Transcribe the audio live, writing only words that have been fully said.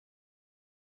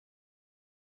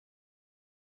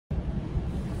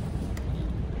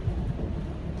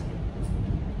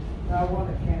I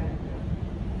want a can.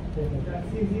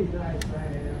 That's easy, nice, right?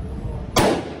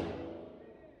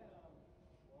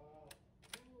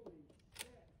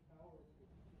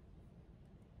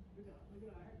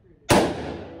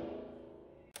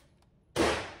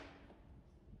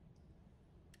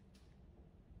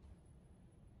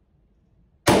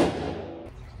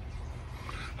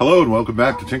 Hello and welcome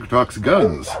back to Tinker Talks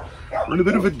Guns. We're in a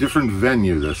bit of a different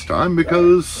venue this time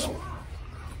because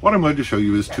what I'm going to show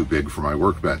you is too big for my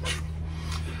workbench.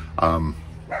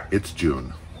 It's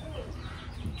June.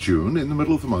 June, in the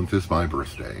middle of the month, is my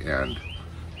birthday, and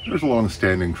there's a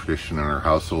long-standing tradition in our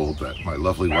household that my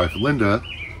lovely wife Linda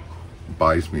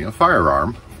buys me a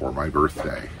firearm for my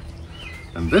birthday.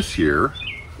 And this year,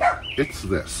 it's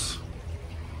this.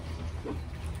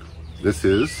 This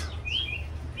is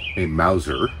a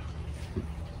Mauser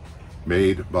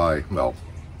made by, well,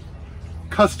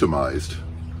 customized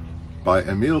by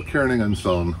Emil, Kerner and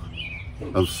Sohn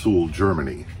of Sohn,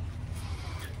 Germany.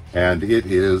 And it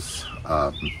is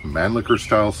Mannlicher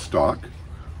style stock,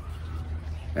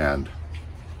 and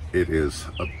it is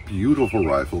a beautiful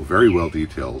rifle, very well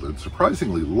detailed and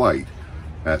surprisingly light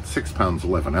at 6 pounds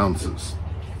 11 ounces.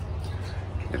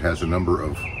 It has a number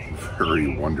of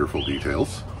very wonderful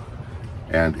details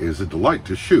and is a delight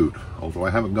to shoot, although I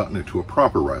haven't gotten it to a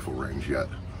proper rifle range yet.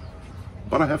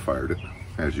 But I have fired it,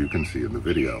 as you can see in the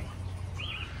video.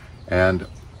 And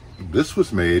this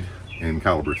was made in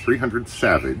caliber 300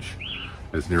 Savage,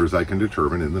 as near as I can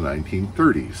determine, in the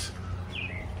 1930s.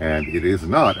 And it is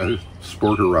not a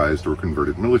sporterized or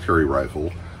converted military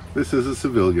rifle. This is a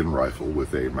civilian rifle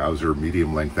with a Mauser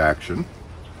medium length action,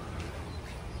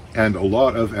 and a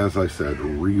lot of, as I said,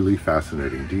 really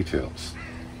fascinating details.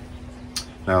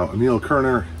 Now, Emil,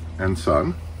 Kerner and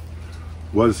Son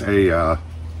was a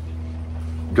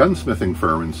gunsmithing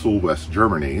firm in Sohn, West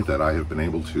Germany that I have been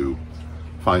able to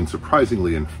find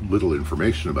surprisingly little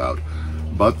information about,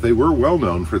 but they were well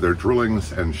known for their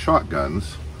drillings and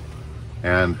shotguns,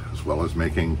 and as well as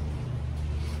making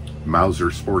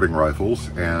Mauser sporting rifles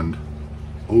and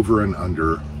over and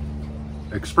under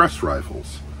express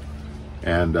rifles.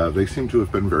 And they seem to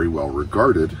have been very well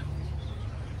regarded,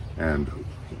 and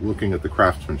looking at the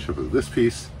craftsmanship of this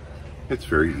piece, it's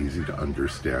very easy to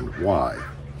understand why.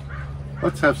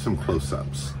 Let's have some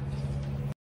close-ups.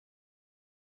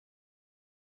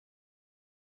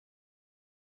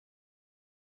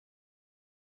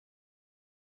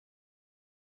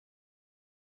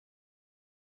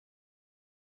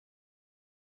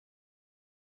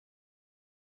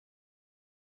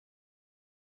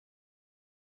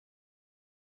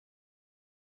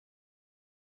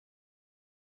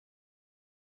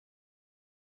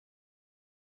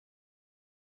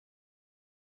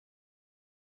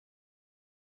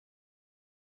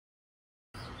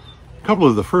 A couple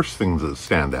of the first things that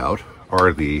stand out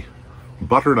are the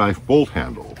butter knife bolt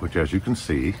handle, which, as you can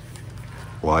see,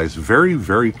 lies very,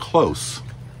 very close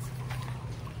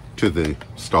to the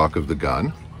stock of the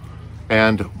gun.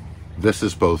 And this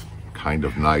is both kind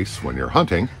of nice when you're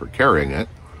hunting or carrying it,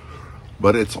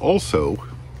 but it's also,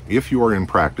 if you are in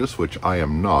practice, which I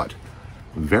am not,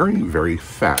 very, very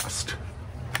fast.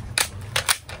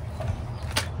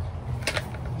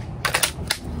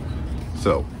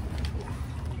 So,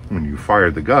 when you fire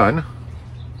the gun,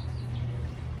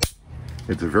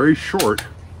 it's a very short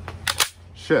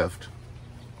shift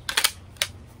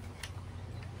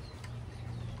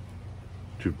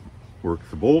to work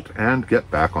the bolt and get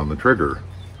back on the trigger.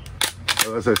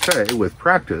 So as I say, with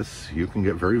practice, you can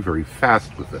get very, very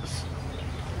fast with this.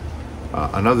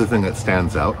 Another thing that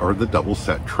stands out are the double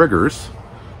set triggers,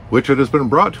 which it has been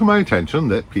brought to my attention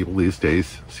that people these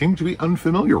days seem to be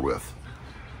unfamiliar with.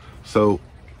 So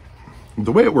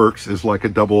the way it works is like a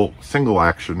double single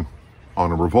action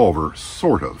on a revolver,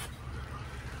 sort of.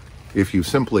 If you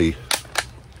simply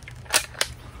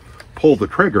pull the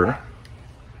trigger,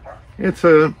 it's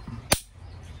a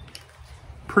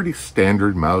pretty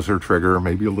standard Mauser trigger,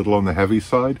 maybe a little on the heavy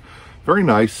side. Very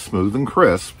nice, smooth and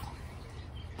crisp,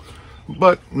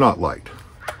 but not light.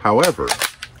 However,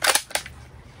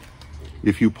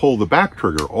 if you pull the back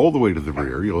trigger all the way to the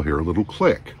rear, you'll hear a little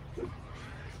click.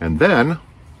 And then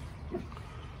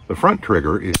the front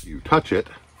trigger, if you touch it,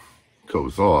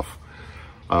 goes off.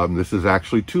 This is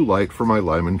actually too light for my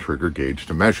Lyman trigger gauge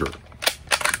to measure.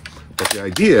 But the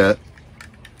idea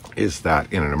is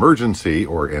that in an emergency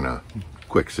or in a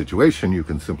quick situation, you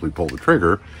can simply pull the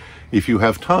trigger. If you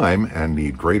have time and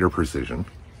need greater precision,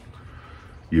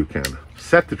 you can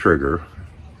set the trigger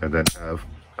and then have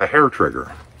a hair trigger,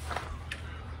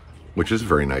 which is a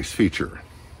very nice feature.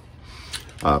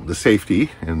 The safety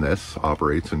in this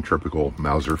operates in typical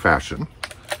Mauser fashion.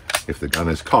 If the gun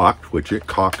is cocked, which it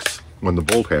cocks when the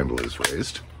bolt handle is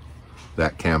raised,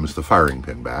 that cams the firing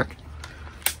pin back.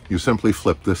 You simply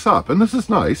flip this up. And this is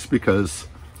nice because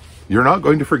you're not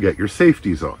going to forget your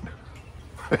safety zone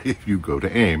if you go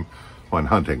to aim when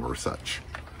hunting or such.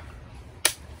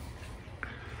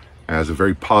 As a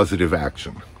very positive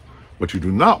action. What you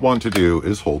do not want to do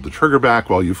is hold the trigger back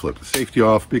while you flip the safety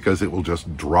off, because it will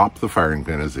just drop the firing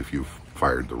pin as if you've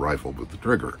fired the rifle with the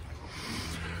trigger.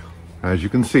 As you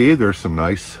can see, there's some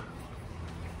nice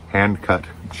hand-cut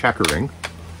checkering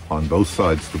on both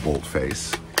sides of the bolt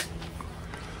face.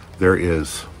 There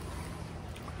is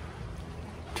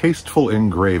tasteful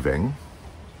engraving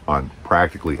on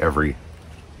practically every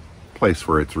place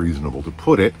where it's reasonable to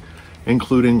put it,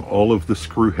 including all of the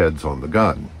screw heads on the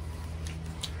gun.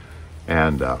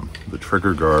 And the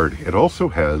trigger guard, it also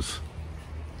has,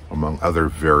 among other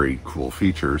very cool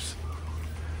features,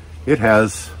 it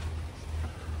has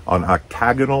an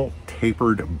octagonal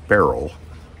tapered barrel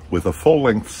with a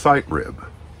full-length sight rib,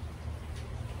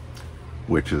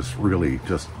 which is really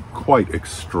just quite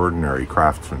extraordinary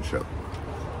craftsmanship.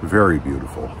 Very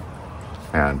beautiful.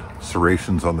 And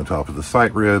serrations on the top of the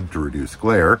sight rib to reduce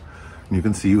glare. And you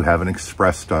can see you have an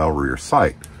express-style rear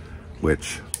sight,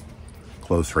 which,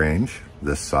 close range,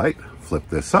 this sight, flip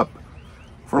this up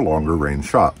for longer range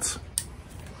shots.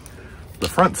 The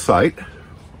front sight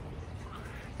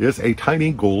is a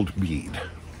tiny gold bead.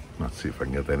 Let's see if I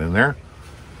can get that in there.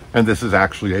 And this is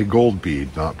actually a gold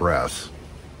bead, not brass.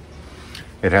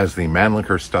 It has the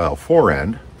Mannlicher style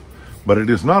forend, but it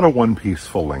is not a one-piece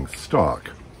full-length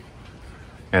stock.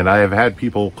 And I have had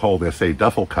people call this a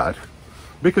duffel cut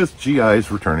because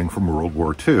GIs returning from World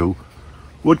War II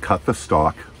would cut the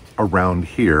stock around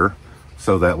here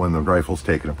so that when the rifle's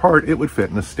taken apart, it would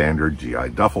fit in a standard GI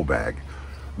duffel bag.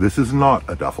 This is not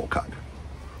a duffel cut.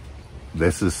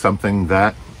 This is something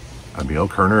that Emil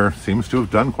Kerner seems to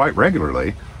have done quite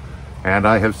regularly, and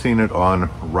I have seen it on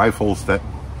rifles that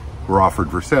were offered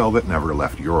for sale that never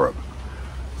left Europe.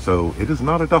 So it is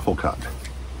not a duffel cut.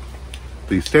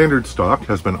 The standard stock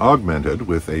has been augmented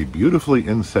with a beautifully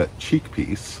inset cheek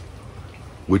piece,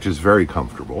 which is very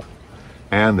comfortable.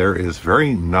 And there is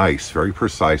very nice, very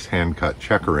precise hand-cut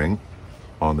checkering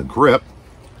on the grip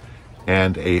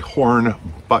and a horn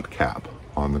butt cap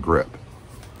on the grip.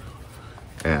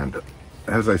 And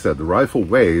as I said, the rifle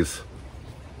weighs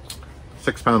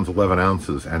 6 pounds 11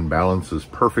 ounces and balances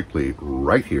perfectly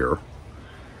right here.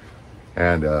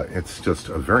 And it's just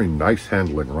a very nice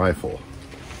handling rifle.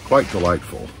 Quite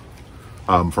delightful.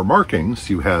 For markings,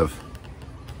 you have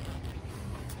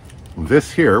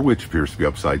this here, which appears to be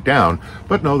upside down,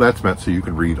 but no, that's meant so you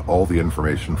can read all the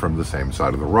information from the same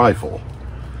side of the rifle.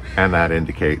 And that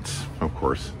indicates, of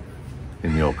course,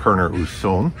 Emil Kerner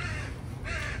Sohn.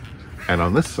 And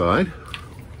on this side,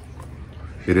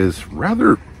 it is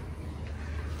rather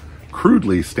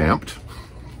crudely stamped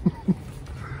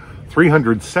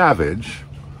 300 Savage,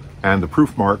 and the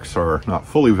proof marks are not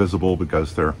fully visible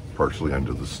because they're partially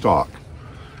under the stock.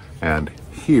 And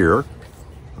here,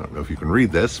 I don't know if you can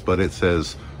read this, but it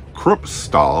says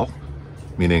Kruppstahl,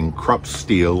 meaning Krupp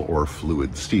steel or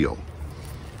fluid steel,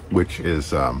 which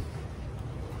is,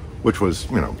 which was,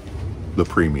 you know, the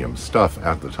premium stuff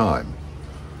at the time.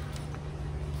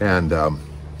 And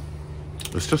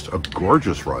it's just a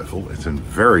gorgeous rifle. It's in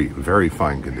very, very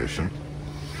fine condition.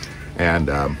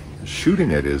 And shooting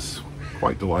it is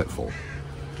quite delightful.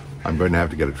 I'm going to have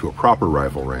to get it to a proper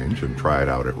rifle range and try it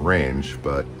out at range,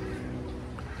 but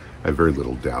I have very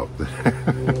little doubt that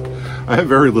I have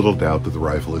very little doubt that the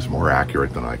rifle is more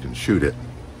accurate than I can shoot it.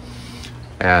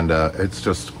 And it's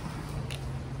just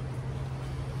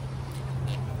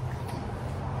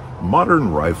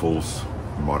modern rifles,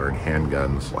 modern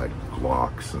handguns like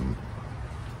Glocks and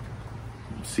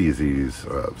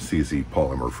CZ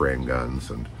polymer frame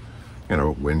guns, and you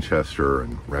know, Winchester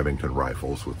and Remington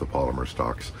rifles with the polymer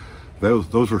stocks.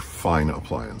 Those are fine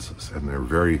appliances, and they're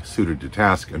very suited to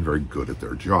task and very good at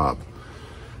their job.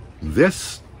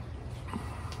 This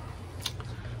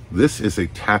is a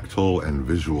tactile and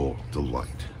visual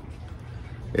delight.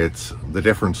 It's the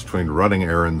difference between running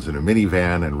errands in a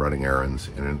minivan and running errands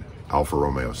in an Alfa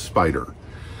Romeo Spider.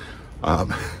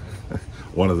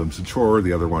 One of them's a chore,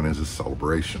 the other one is a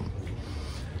celebration.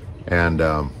 And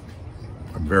I'm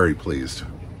very pleased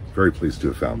to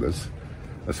have found this,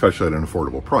 especially at an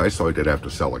affordable price, so I did have to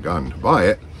sell a gun to buy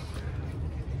it.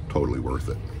 Totally worth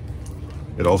it.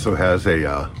 It also has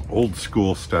a old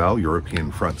school style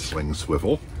European front sling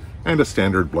swivel and a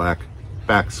standard black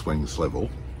back sling swivel.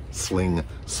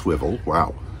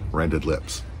 Wow, rendered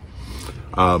lips.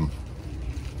 And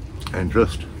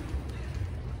just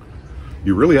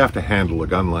You really have to handle a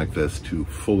gun like this to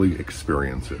fully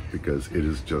experience it, because it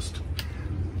is just,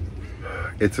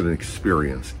 it's an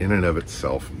experience in and of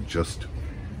itself, just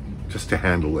to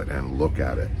handle it and look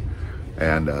at it.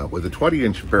 And with a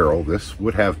 20-inch barrel, this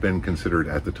would have been considered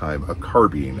at the time a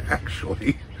carbine,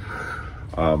 actually.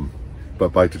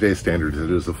 But by today's standards, it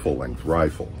is a full-length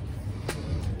rifle.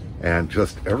 And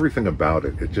just everything about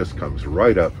it, it just comes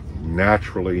right up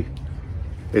naturally.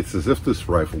 It's as if this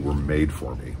rifle were made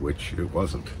for me, which it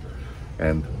wasn't.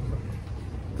 And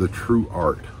the true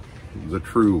art, the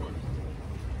true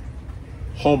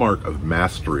hallmark of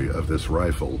mastery of this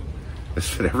rifle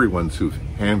is that everyone who's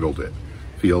handled it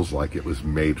feels like it was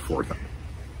made for them.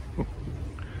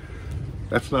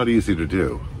 That's not easy to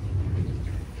do.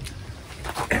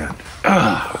 And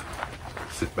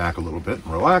sit back a little bit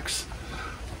and relax.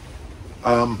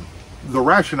 The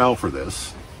rationale for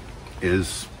this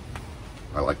is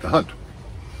I like to hunt.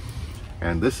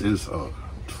 And this is a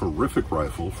terrific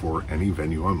rifle for any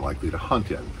venue I'm likely to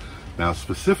hunt in. Now,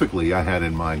 specifically, I had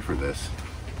in mind for this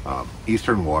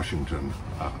Eastern Washington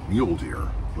mule deer,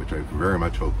 which I very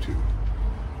much hope to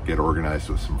get organized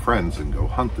with some friends and go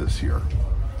hunt this year.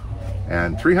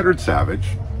 And 300 Savage,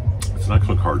 it's an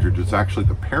excellent cartridge. It's actually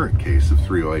the parent case of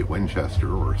 308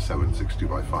 Winchester or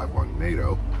 7.62x5.1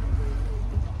 NATO,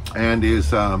 and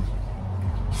is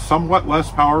somewhat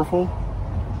less powerful.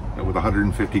 And with a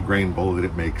 150 grain bullet,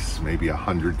 it makes maybe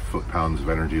 100 foot-pounds of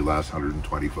energy less,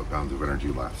 120 foot-pounds of energy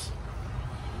less.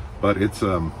 But it's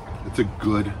a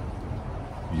good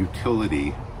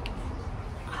utility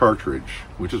cartridge,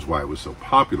 which is why it was so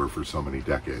popular for so many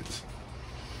decades.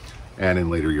 And in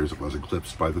later years, it was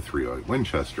eclipsed by the 308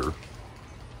 Winchester.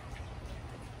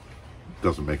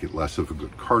 Doesn't make it less of a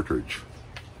good cartridge.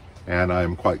 And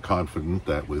I'm quite confident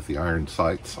that with the iron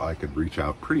sights, I could reach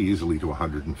out pretty easily to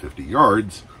 150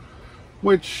 yards,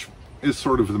 which is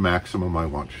sort of the maximum I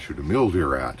want to shoot a mule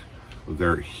deer at.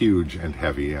 They're huge and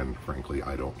heavy, and frankly,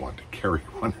 I don't want to carry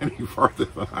one any farther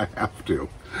than I have to.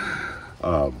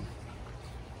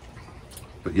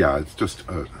 But yeah, it's just,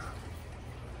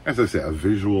 as I say, a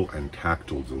visual and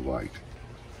tactile delight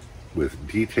with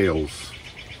details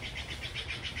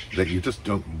that you just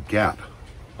don't get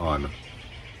on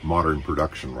modern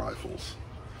production rifles.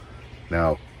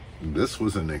 Now, this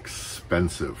was an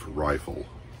expensive rifle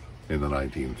in the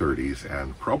 1930s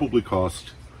and probably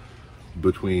cost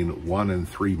between 1 and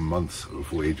 3 months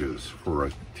of wages for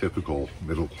a typical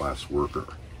middle-class worker.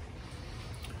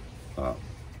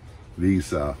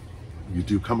 You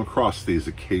do come across these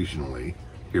occasionally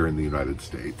here in the United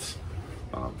States.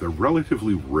 They're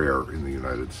relatively rare in the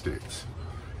United States,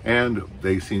 and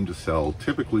they seem to sell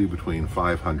typically between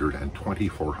 $500 and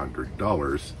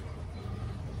 $2,400,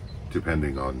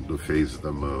 depending on the phase of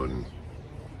the moon,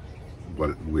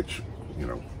 which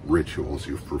rituals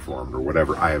you've performed or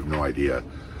whatever. I have no idea.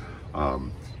 But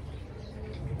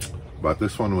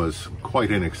this one was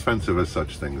quite inexpensive as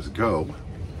such things go,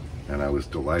 and I was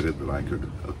delighted that I could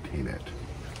obtain it.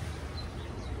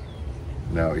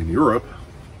 Now, in Europe,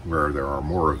 where there are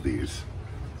more of these,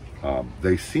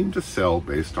 they seem to sell,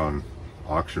 based on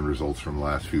auction results from the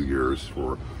last few years,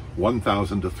 for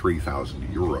 1,000 to 3,000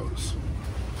 euros.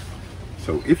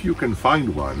 So if you can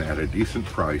find one at a decent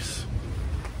price,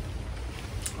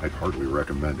 I'd heartily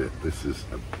recommend it. This is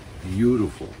a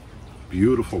beautiful,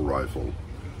 beautiful rifle.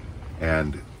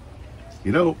 And,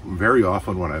 very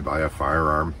often when I buy a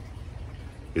firearm,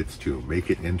 it's to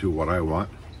make it into what I want.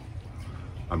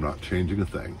 I'm not changing a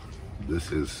thing.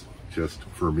 This is just,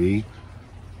 for me,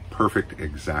 perfect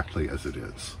exactly as it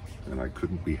is. And I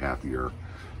couldn't be happier.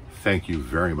 Thank you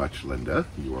very much, Linda.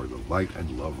 You are the light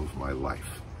and love of my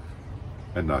life.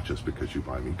 And not just because you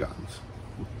buy me guns.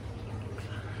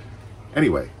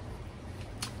 Anyway,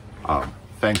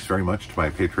 thanks very much to my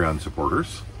Patreon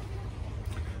supporters.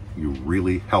 You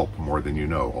really help more than you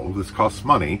know. All of this costs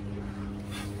money.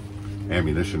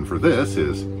 Ammunition for this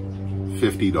is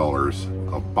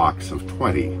 $50 a box of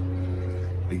 20.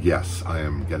 Yes, I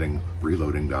am getting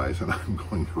reloading dies, and I'm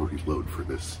going to reload for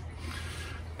this.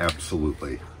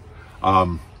 Absolutely.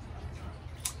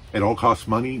 It all costs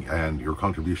money, and your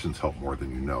contributions help more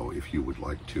than you know. If you would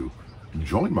like to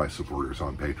join my supporters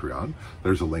on Patreon,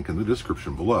 there's a link in the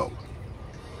description below.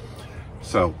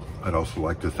 So, I'd also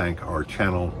like to thank our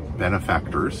channel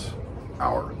benefactors,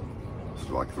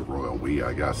 like the royal we,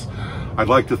 I guess. I'd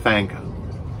like to thank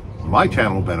my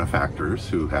channel benefactors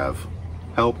who have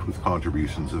helped with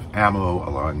contributions of ammo,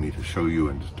 allowing me to show you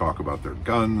and to talk about their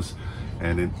guns,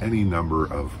 and in any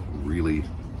number of really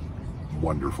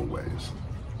wonderful ways.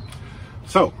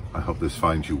 So, I hope this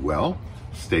finds you well.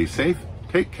 Stay safe,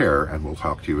 take care, and we'll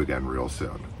talk to you again real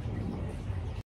soon.